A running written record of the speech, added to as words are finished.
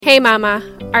Hey mama,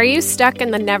 are you stuck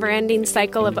in the never-ending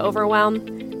cycle of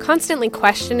overwhelm, constantly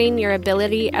questioning your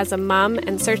ability as a mom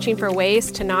and searching for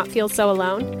ways to not feel so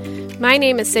alone? My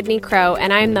name is Sydney Crow,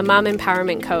 and I am the Mom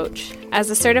Empowerment Coach. As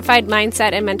a certified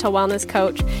mindset and mental wellness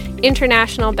coach,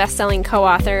 international best-selling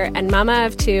co-author, and mama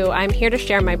of two, I'm here to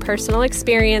share my personal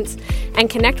experience and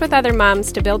connect with other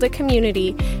moms to build a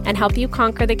community and help you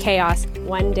conquer the chaos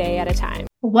one day at a time.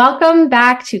 Welcome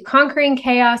back to Conquering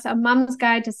Chaos, a mom's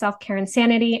guide to self-care and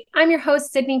sanity. I'm your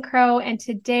host, Sydney Crow, and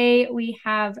today we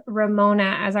have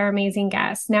Ramona as our amazing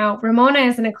guest. Now, Ramona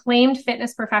is an acclaimed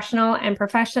fitness professional and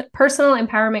personal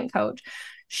empowerment coach.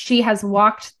 She has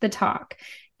walked the talk,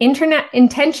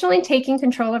 intentionally taking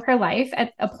control of her life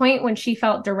at a point when she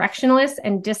felt directionless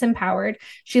and disempowered.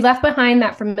 She left behind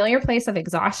that familiar place of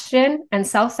exhaustion and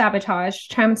self-sabotage,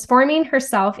 transforming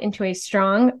herself into a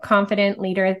strong, confident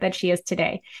leader that she is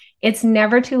today. It's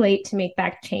never too late to make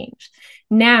that change.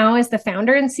 Now, as the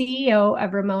founder and CEO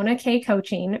of Ramona K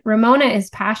Coaching, Ramona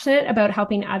is passionate about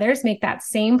helping others make that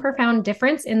same profound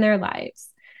difference in their lives.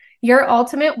 Your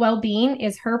ultimate well-being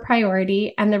is her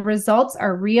priority, and the results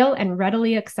are real and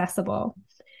readily accessible.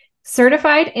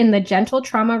 Certified in the Gentle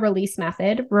Trauma Release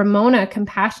Method, Ramona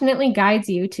compassionately guides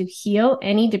you to heal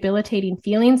any debilitating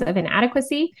feelings of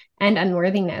inadequacy and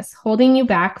unworthiness, holding you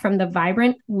back from the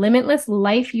vibrant, limitless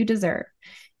life you deserve.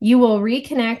 You will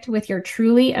reconnect with your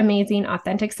truly amazing,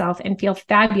 authentic self and feel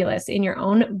fabulous in your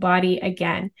own body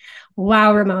again.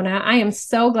 Wow, Ramona, I am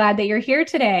so glad that you're here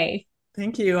today.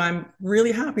 Thank you. I'm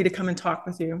really happy to come and talk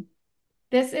with you.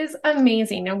 This is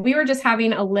amazing. Now, we were just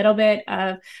having a little bit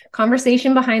of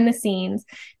conversation behind the scenes.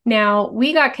 Now,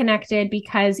 we got connected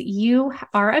because you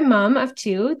are a mom of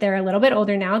two. They're a little bit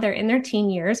older now. They're in their teen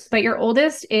years, but your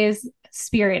oldest is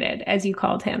Spirited, as you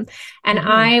called him. And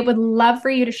I would love for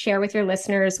you to share with your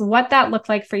listeners what that looked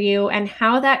like for you and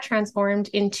how that transformed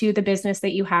into the business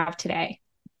that you have today.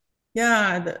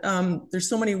 Yeah, there's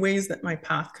so many ways that my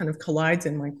path kind of collides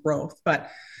in my growth. But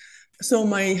so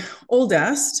my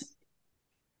oldest,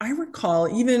 I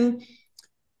recall even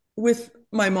with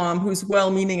my mom, who's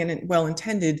well-meaning and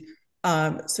well-intended,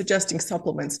 suggesting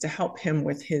supplements to help him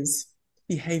with his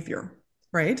behavior,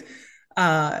 right?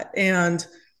 And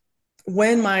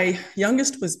when my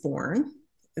youngest was born,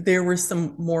 there were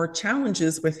some more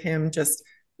challenges with him just,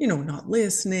 not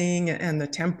listening and the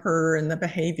temper and the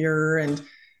behavior and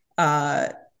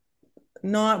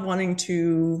not wanting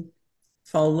to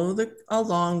follow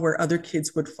along where other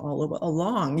kids would follow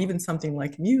along, even something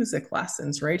like music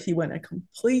lessons, right? He went a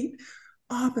complete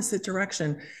opposite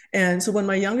direction. And so when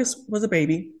my youngest was a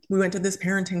baby, we went to this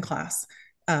parenting class.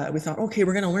 We thought, okay,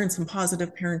 we're going to learn some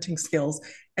positive parenting skills.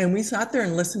 And we sat there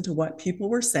and listened to what people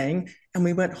were saying. And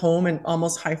we went home and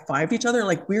almost high-fived each other.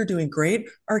 Like, we're doing great.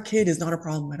 Our kid is not a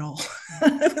problem at all.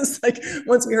 It was like,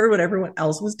 once we heard what everyone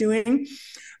else was doing.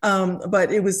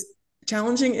 But it was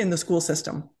challenging in the school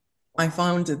system. I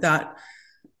found that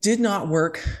did not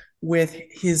work with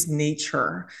his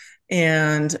nature.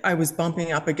 And I was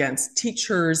bumping up against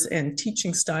teachers and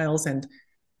teaching styles and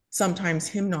sometimes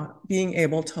him not being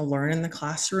able to learn in the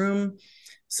classroom.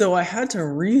 So I had to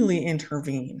really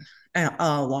intervene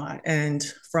a lot. And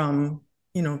from,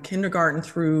 kindergarten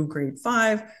through grade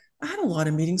 5, I had a lot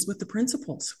of meetings with the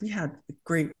principals. We had a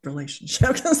great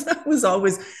relationship because I was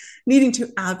always needing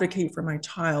to advocate for my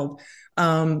child.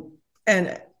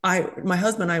 And my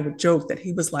husband and I would joke that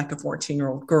he was like a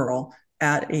 14-year-old girl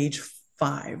at age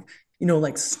 5,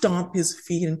 like stomp his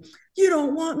feet and, you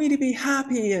don't want me to be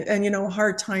happy, and, a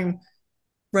hard time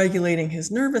regulating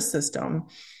his nervous system.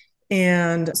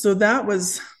 And so that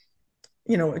was,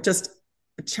 just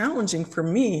challenging for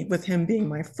me with him being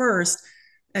my first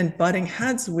and butting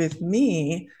heads with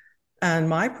me and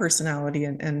my personality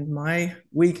and my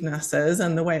weaknesses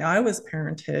and the way I was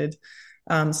parented.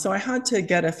 So I had to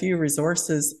get a few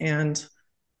resources and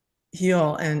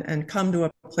heal and come to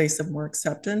a place of more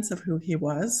acceptance of who he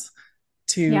was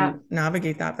to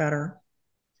navigate that better.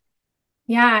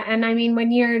 Yeah. And I mean,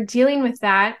 when you're dealing with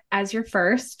that as your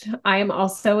first, I am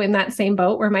also in that same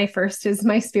boat where my first is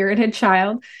my spirited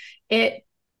child. It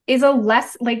is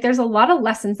there's a lot of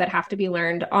lessons that have to be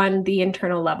learned on the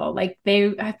internal level. Like,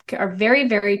 they are very,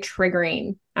 very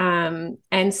triggering.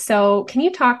 And so can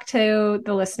you talk to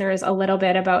the listeners a little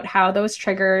bit about how those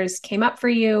triggers came up for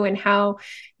you and how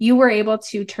you were able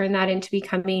to turn that into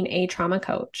becoming a trauma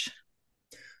coach?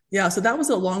 Yeah, so that was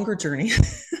a longer journey.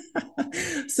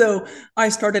 So I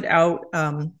started out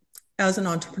as an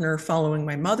entrepreneur following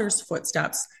my mother's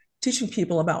footsteps, teaching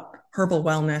people about herbal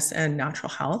wellness and natural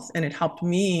health. And it helped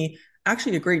me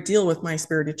actually a great deal with my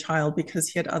spirited child because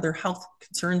he had other health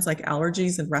concerns like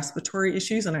allergies and respiratory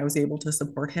issues. And I was able to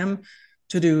support him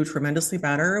to do tremendously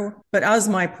better. But as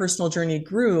my personal journey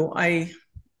grew, I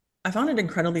found it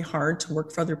incredibly hard to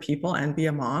work for other people and be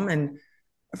a mom. And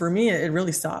for me, it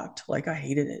really sucked. Like I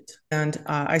hated it. And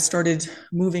I started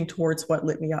moving towards what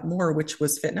lit me up more, which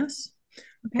was fitness.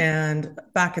 Okay. And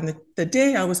back in the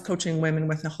day, I was coaching women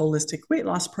with a holistic weight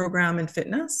loss program and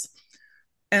fitness.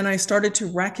 And I started to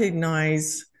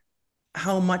recognize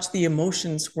how much the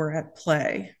emotions were at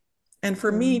play. And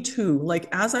for me too, like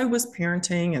as I was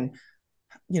parenting and,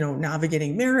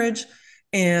 navigating marriage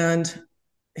and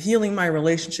healing my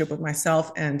relationship with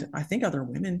myself and I think other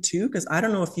women too, because I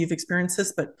don't know if you've experienced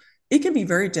this, but it can be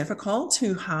very difficult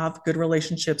to have good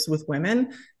relationships with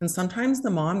women. And sometimes the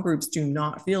mom groups do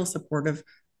not feel supportive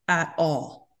at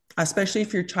all, especially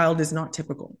if your child is not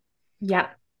typical. Yeah.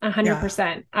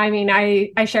 100%. I mean,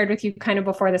 I shared with you kind of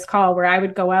before this call where I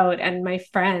would go out and my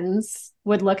friends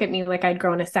would look at me like I'd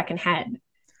grown a second head.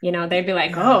 They'd be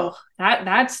like, oh,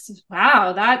 that's,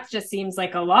 wow, that just seems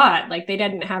like a lot. Like they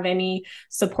didn't have any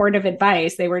supportive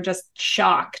advice. They were just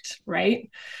shocked.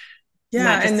 Right.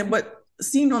 Yeah. And what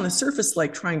seemed on the surface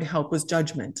like trying to help was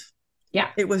judgment. Yeah.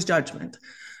 It was judgment.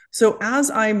 So as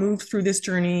I moved through this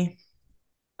journey,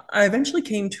 I eventually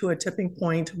came to a tipping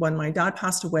point when my dad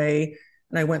passed away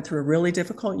and I went through a really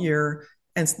difficult year.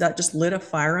 And that just lit a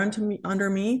fire under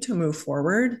me to move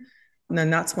forward. And then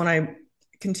that's when I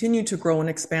continued to grow and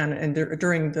expand. And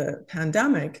during the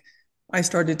pandemic, I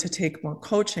started to take more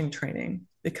coaching training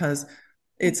because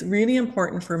it's really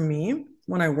important for me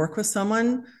when I work with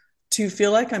someone to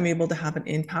feel like I'm able to have an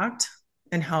impact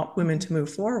and help women to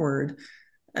move forward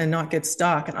and not get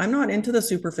stuck. And I'm not into the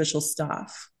superficial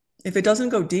stuff. If it doesn't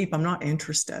go deep, I'm not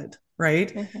interested,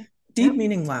 right? Mm-hmm. Deep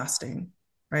meaning lasting,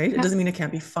 right? It doesn't mean it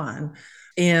can't be fun.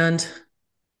 And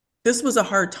this was a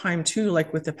hard time too,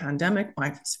 like with the pandemic,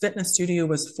 my fitness studio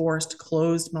was forced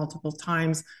closed multiple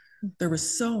times. There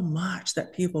was so much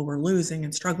that people were losing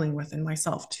and struggling with, and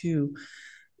myself too.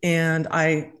 And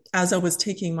as I was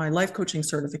taking my life coaching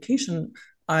certification,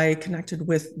 I connected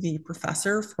with the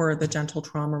professor for the Gentle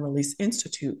Trauma Release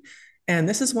Institute. And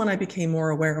this is when I became more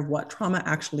aware of what trauma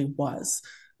actually was.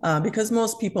 Because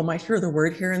most people might hear the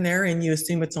word here and there and you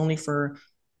assume it's only for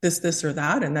this, or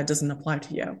that, and that doesn't apply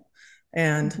to you.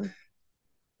 And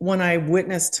when I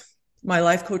witnessed my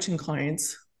life coaching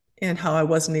clients and how I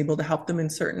wasn't able to help them in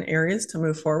certain areas to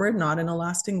move forward, not in a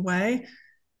lasting way,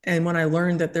 and when I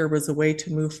learned that there was a way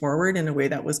to move forward in a way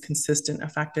that was consistent,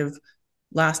 effective,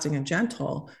 lasting, and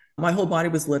gentle, my whole body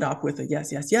was lit up with a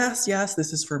yes, yes, yes, yes,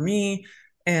 this is for me.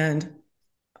 And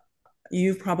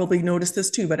you've probably noticed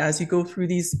this too, but as you go through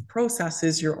these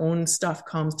processes, your own stuff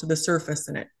comes to the surface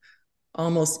and it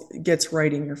almost gets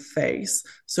right in your face.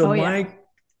 So my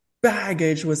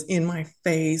baggage was in my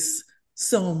face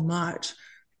so much.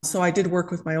 So I did work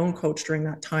with my own coach during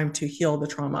that time to heal the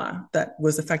trauma that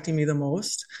was affecting me the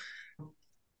most.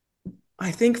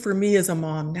 I think for me as a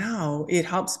mom now, it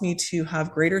helps me to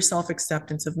have greater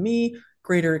self-acceptance of me,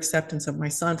 greater acceptance of my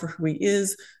son for who he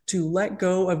is, to let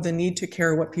go of the need to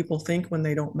care what people think when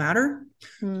they don't matter,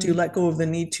 to let go of the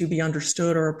need to be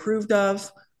understood or approved of,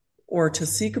 or to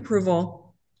seek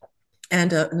approval,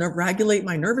 and regulate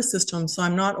my nervous system so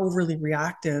I'm not overly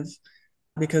reactive,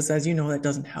 because as you know, that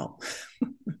doesn't help.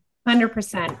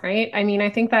 100%, right? I mean,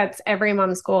 I think that's every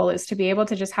mom's goal, is to be able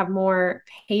to just have more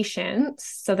patience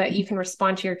so that you can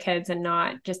respond to your kids and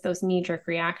not just those knee-jerk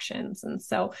reactions. And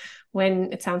so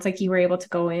when it sounds like you were able to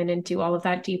go in and do all of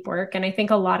that deep work, and I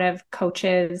think a lot of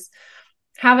coaches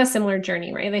have a similar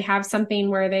journey, right? They have something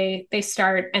where they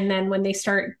start, and then when they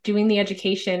start doing the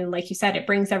education, like you said, it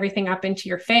brings everything up into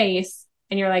your face.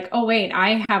 And you're like, oh, wait,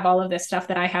 I have all of this stuff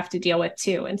that I have to deal with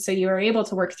too. And so you are able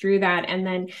to work through that and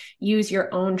then use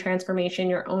your own transformation,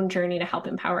 your own journey to help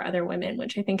empower other women,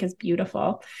 which I think is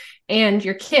beautiful. And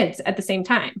your kids at the same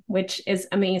time, which is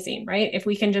amazing, right? If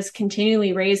we can just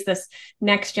continually raise this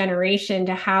next generation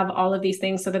to have all of these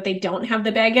things so that they don't have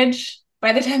the baggage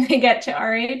by the time they get to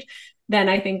our age, then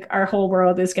I think our whole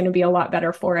world is going to be a lot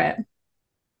better for it.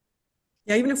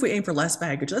 Yeah, even if we aim for less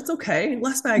baggage, that's okay.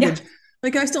 Less baggage. Yeah.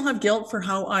 Like I still have guilt for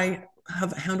how I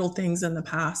have handled things in the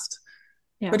past,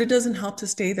 but it doesn't help to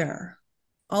stay there.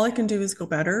 All I can do is go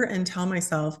better and tell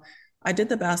myself I did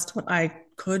the best what I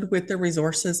could with the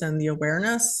resources and the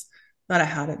awareness that I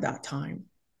had at that time.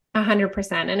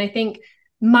 100%. And I think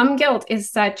mom guilt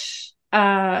is such,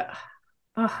 I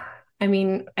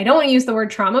mean, I don't want to use the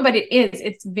word trauma, but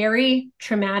it's very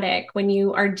traumatic when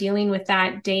you are dealing with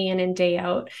that day in and day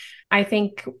out. I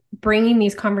think bringing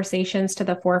these conversations to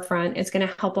the forefront is going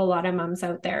to help a lot of moms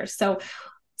out there. So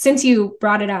since you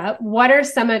brought it up, what are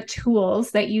some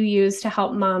tools that you use to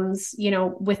help moms,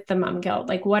 with the mom guilt?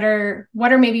 Like what are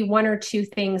maybe one or two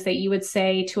things that you would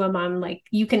say to a mom, like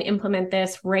you can implement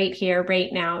this right here,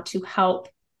 right now to help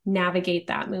navigate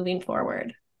that moving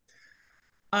forward?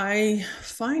 I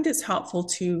find it's helpful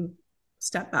to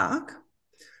step back,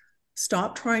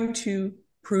 stop trying to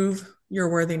prove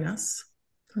your worthiness.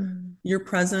 Your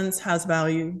presence has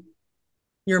value.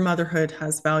 Your motherhood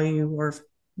has value, or if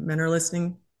men are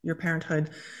listening, your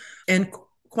parenthood. And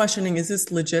questioning, is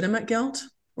this legitimate guilt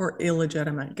or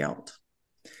illegitimate guilt?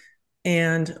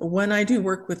 And when I do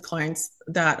work with clients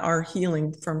that are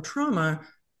healing from trauma,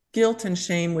 guilt and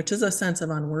shame, which is a sense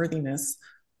of unworthiness,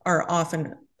 are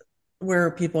often where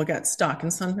people get stuck.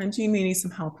 And sometimes you may need some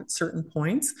help at certain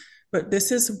points, but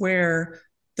this is where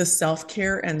the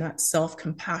self-care and that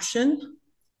self-compassion,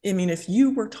 I mean, if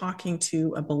you were talking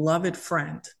to a beloved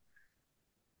friend,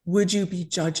 would you be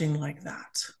judging like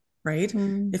that? Right?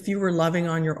 If you were loving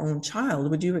on your own child,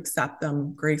 would you accept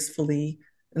them gracefully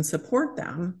and support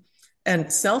them?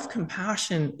 And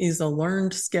self-compassion is a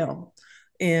learned skill.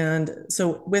 And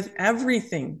so with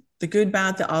everything, the good,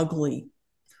 bad, the ugly,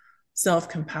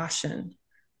 self-compassion,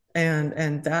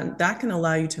 and that can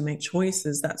allow you to make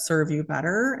choices that serve you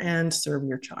better and serve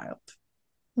your child.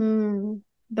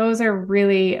 Those are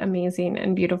really amazing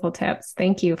and beautiful tips.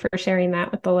 Thank you for sharing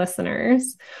that with the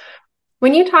listeners.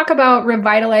 When you talk about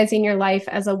revitalizing your life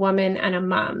as a woman and a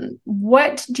mom,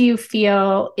 what do you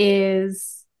feel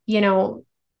is,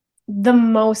 the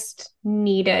most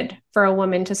needed for a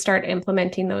woman to start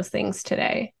implementing those things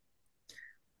today?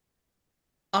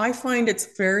 I find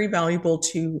it's very valuable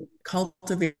to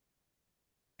cultivate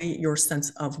your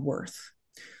sense of worth,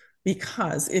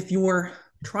 because if you're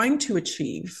trying to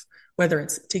achieve, whether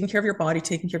it's taking care of your body,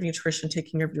 taking care of your nutrition,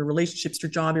 taking care of your relationships, your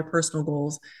job, your personal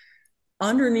goals,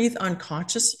 underneath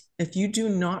unconscious, if you do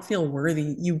not feel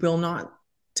worthy, you will not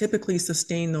typically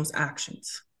sustain those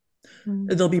actions.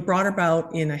 They'll be brought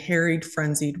about in a harried,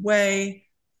 frenzied way,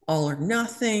 all or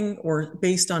nothing, or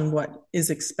based on what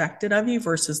is expected of you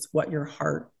versus what your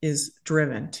heart is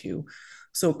driven to.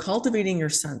 So cultivating your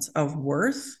sense of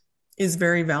worth is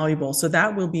very valuable. So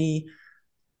that will be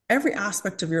every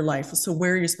aspect of your life. So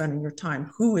where are you spending your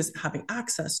time? Who is having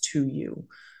access to you?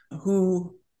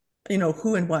 Who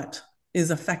and what is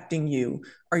affecting you?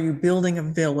 Are you building a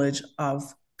village of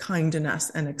kindness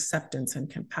and acceptance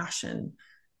and compassion?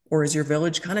 Or is your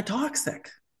village kind of toxic?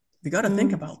 You got to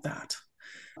think about that.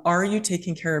 Are you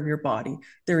taking care of your body?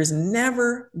 There is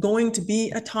never going to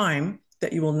be a time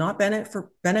that you will not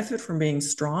benefit from being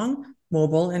strong,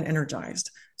 mobile, and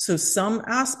energized. So some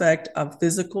aspect of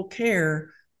physical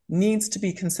care needs to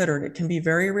be considered. It can be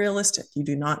very realistic. You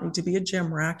do not need to be a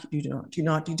gym rack. You do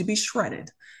not need to be shredded.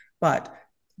 But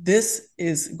this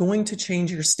is going to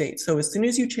change your state. So as soon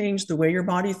as you change the way your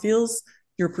body feels,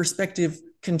 your perspective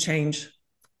can change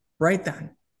right then.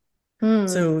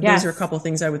 So those are a couple of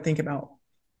things I would think about.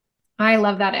 I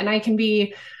love that. And I can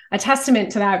be a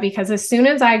testament to that, because as soon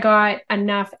as I got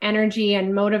enough energy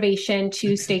and motivation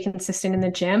to stay consistent in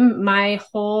the gym, my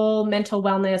whole mental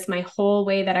wellness, my whole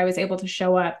way that I was able to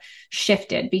show up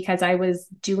shifted, because I was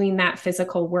doing that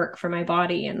physical work for my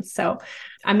body. And so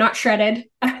I'm not shredded,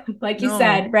 like you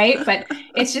said, right? But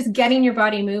it's just getting your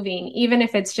body moving, even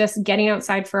if it's just getting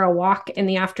outside for a walk in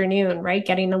the afternoon, right?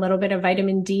 Getting a little bit of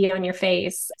vitamin D on your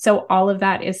face. So all of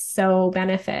that is so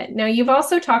benefit. Now, you've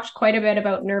also talked quite a bit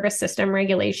about nervous system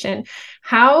regulation.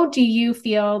 How do you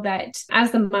feel that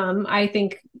as the mom, I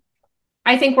think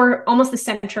we're almost the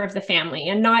center of the family,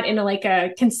 and not in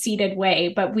a conceited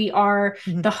way, but we are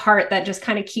the heart that just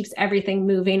kind of keeps everything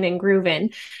moving and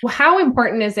grooving. How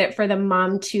important is it for the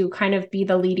mom to kind of be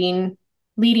the leading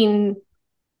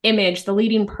image, the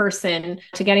leading person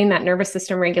to getting that nervous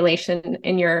system regulation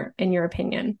in your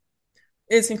opinion?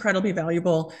 It's incredibly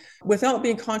valuable. Without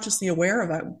being consciously aware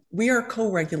of it, we are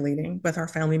co-regulating with our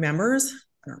family members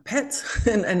and our pets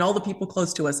and all the people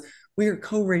close to us. We are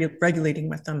co-regulating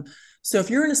with them. So if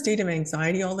you're in a state of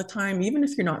anxiety all the time, even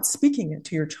if you're not speaking it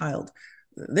to your child,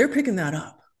 they're picking that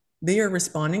up. They are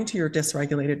responding to your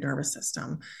dysregulated nervous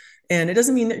system. And it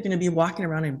doesn't mean that you're going to be walking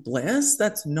around in bliss.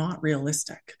 That's not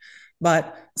realistic.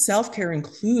 But self-care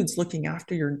includes looking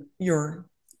after your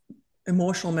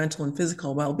emotional, mental, and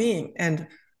physical well-being, and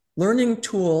learning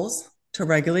tools to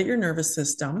regulate your nervous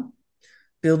system,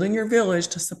 building your village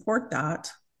to support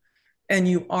that. And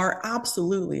you are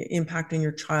absolutely impacting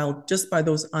your child just by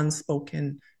those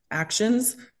unspoken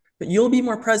actions. But you'll be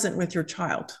more present with your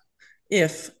child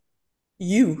if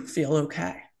you feel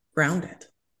okay, grounded.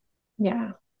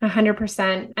 Yeah,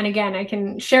 100%. And again, I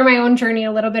can share my own journey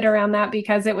a little bit around that,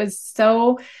 because it was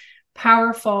so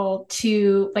powerful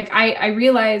to like, I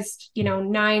realized,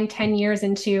 9-10 years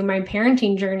into my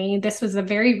parenting journey, this was a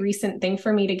very recent thing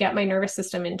for me to get my nervous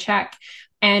system in check.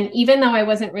 And even though I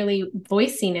wasn't really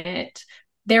voicing it,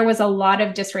 there was a lot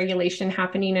of dysregulation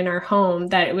happening in our home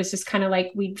that it was just kind of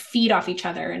like we'd feed off each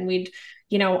other, and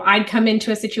I'd come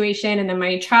into a situation and then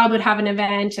my child would have an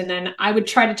event and then I would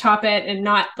try to top it, and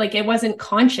not like, it wasn't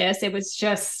conscious. It was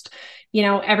just,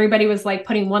 everybody was like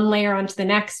putting one layer onto the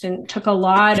next, and it took a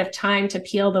lot of time to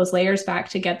peel those layers back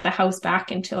to get the house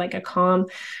back into like a calm,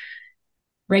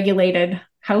 regulated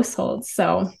household.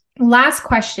 So last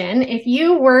question, if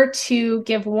you were to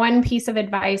give one piece of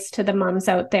advice to the moms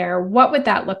out there, what would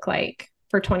that look like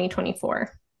for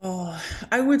 2024? Oh,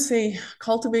 I would say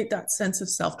cultivate that sense of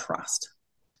self-trust.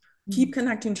 Keep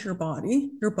connecting to your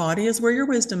body. Your body is where your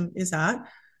wisdom is at,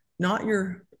 not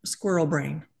your squirrel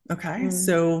brain. Okay.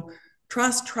 So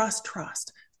trust.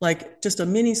 Like just a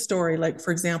mini story. Like,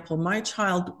 for example, my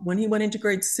child, when he went into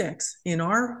grade 6 in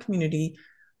our community,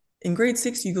 in grade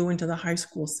 6, you go into the high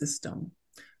school system.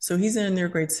 So he's in their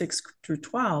grade 6 through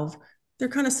 12. They're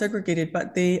kind of segregated,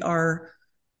 but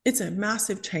it's a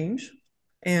massive change.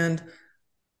 And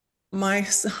my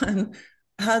son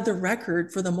had the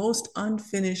record for the most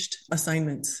unfinished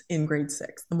assignments in grade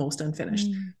 6, the most unfinished.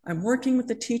 I'm working with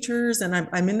the teachers, and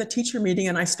I'm in the teacher meeting,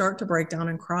 and I start to break down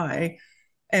and cry.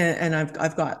 And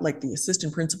I've got like the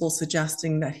assistant principal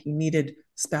suggesting that he needed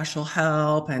special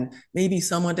help and maybe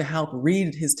someone to help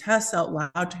read his tests out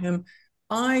loud to him.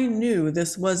 I knew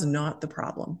this was not the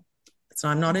problem. So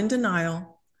I'm not in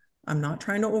denial. I'm not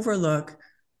trying to overlook.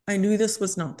 I knew this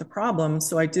was not the problem.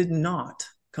 So I did not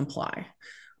comply.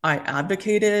 I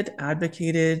advocated,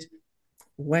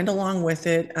 went along with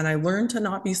it. And I learned to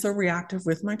not be so reactive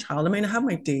with my child. I mean, I have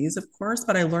my days, of course,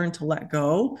 but I learned to let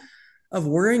go of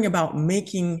worrying about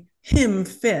making him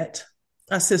fit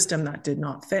a system that did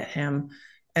not fit him.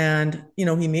 And,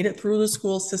 he made it through the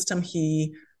school system.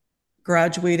 He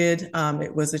graduated.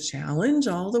 It was a challenge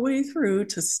all the way through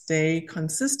to stay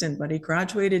consistent, but he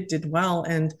graduated, did well.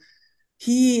 And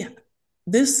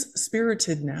this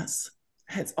spiritedness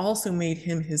has also made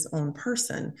him his own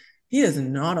person. He is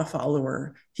not a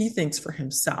follower. He thinks for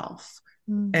himself.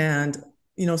 And,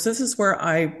 so this is where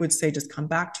I would say, just come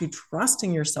back to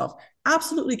trusting yourself.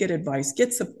 Absolutely get advice,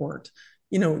 get support,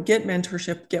 get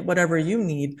mentorship, get whatever you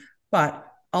need. But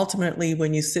ultimately,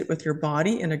 when you sit with your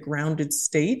body in a grounded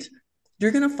state,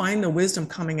 you're going to find the wisdom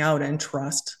coming out, and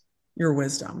trust your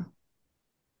wisdom.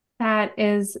 That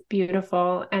is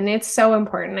beautiful. And it's so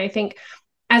important. I think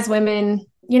as women,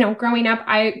 growing up,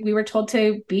 we were told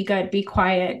to be good, be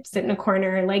quiet, sit in a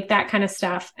corner, like that kind of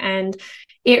stuff. And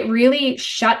it really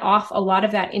shut off a lot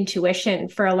of that intuition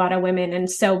for a lot of women. And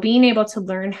so being able to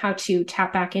learn how to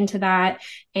tap back into that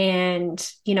and,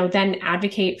 then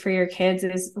advocate for your kids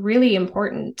is really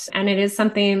important. And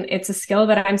it's a skill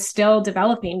that I'm still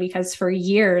developing, because for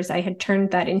years I had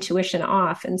turned that intuition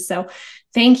off. And so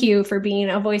thank you for being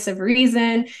a voice of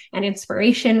reason and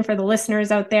inspiration for the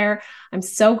listeners out there. I'm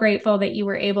so grateful that you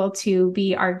were able to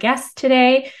be our guest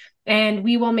today. And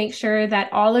we will make sure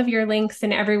that all of your links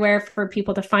and everywhere for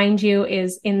people to find you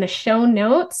is in the show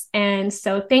notes. And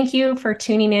so thank you for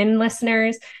tuning in,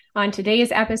 listeners, on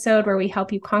today's episode, where we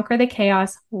help you conquer the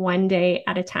chaos one day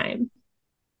at a time.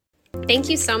 Thank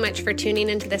you so much for tuning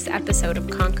into this episode of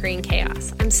Conquering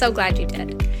Chaos. I'm so glad you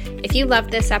did. If you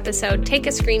loved this episode, take a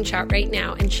screenshot right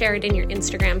now and share it in your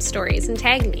Instagram stories and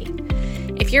tag me.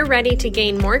 If you're ready to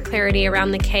gain more clarity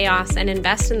around the chaos and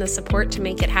invest in the support to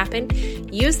make it happen,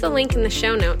 use the link in the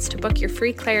show notes to book your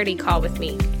free clarity call with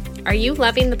me. Are you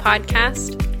loving the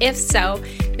podcast? If so,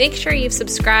 make sure you've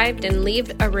subscribed and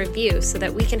leave a review so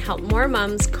that we can help more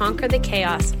moms conquer the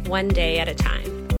chaos one day at a time.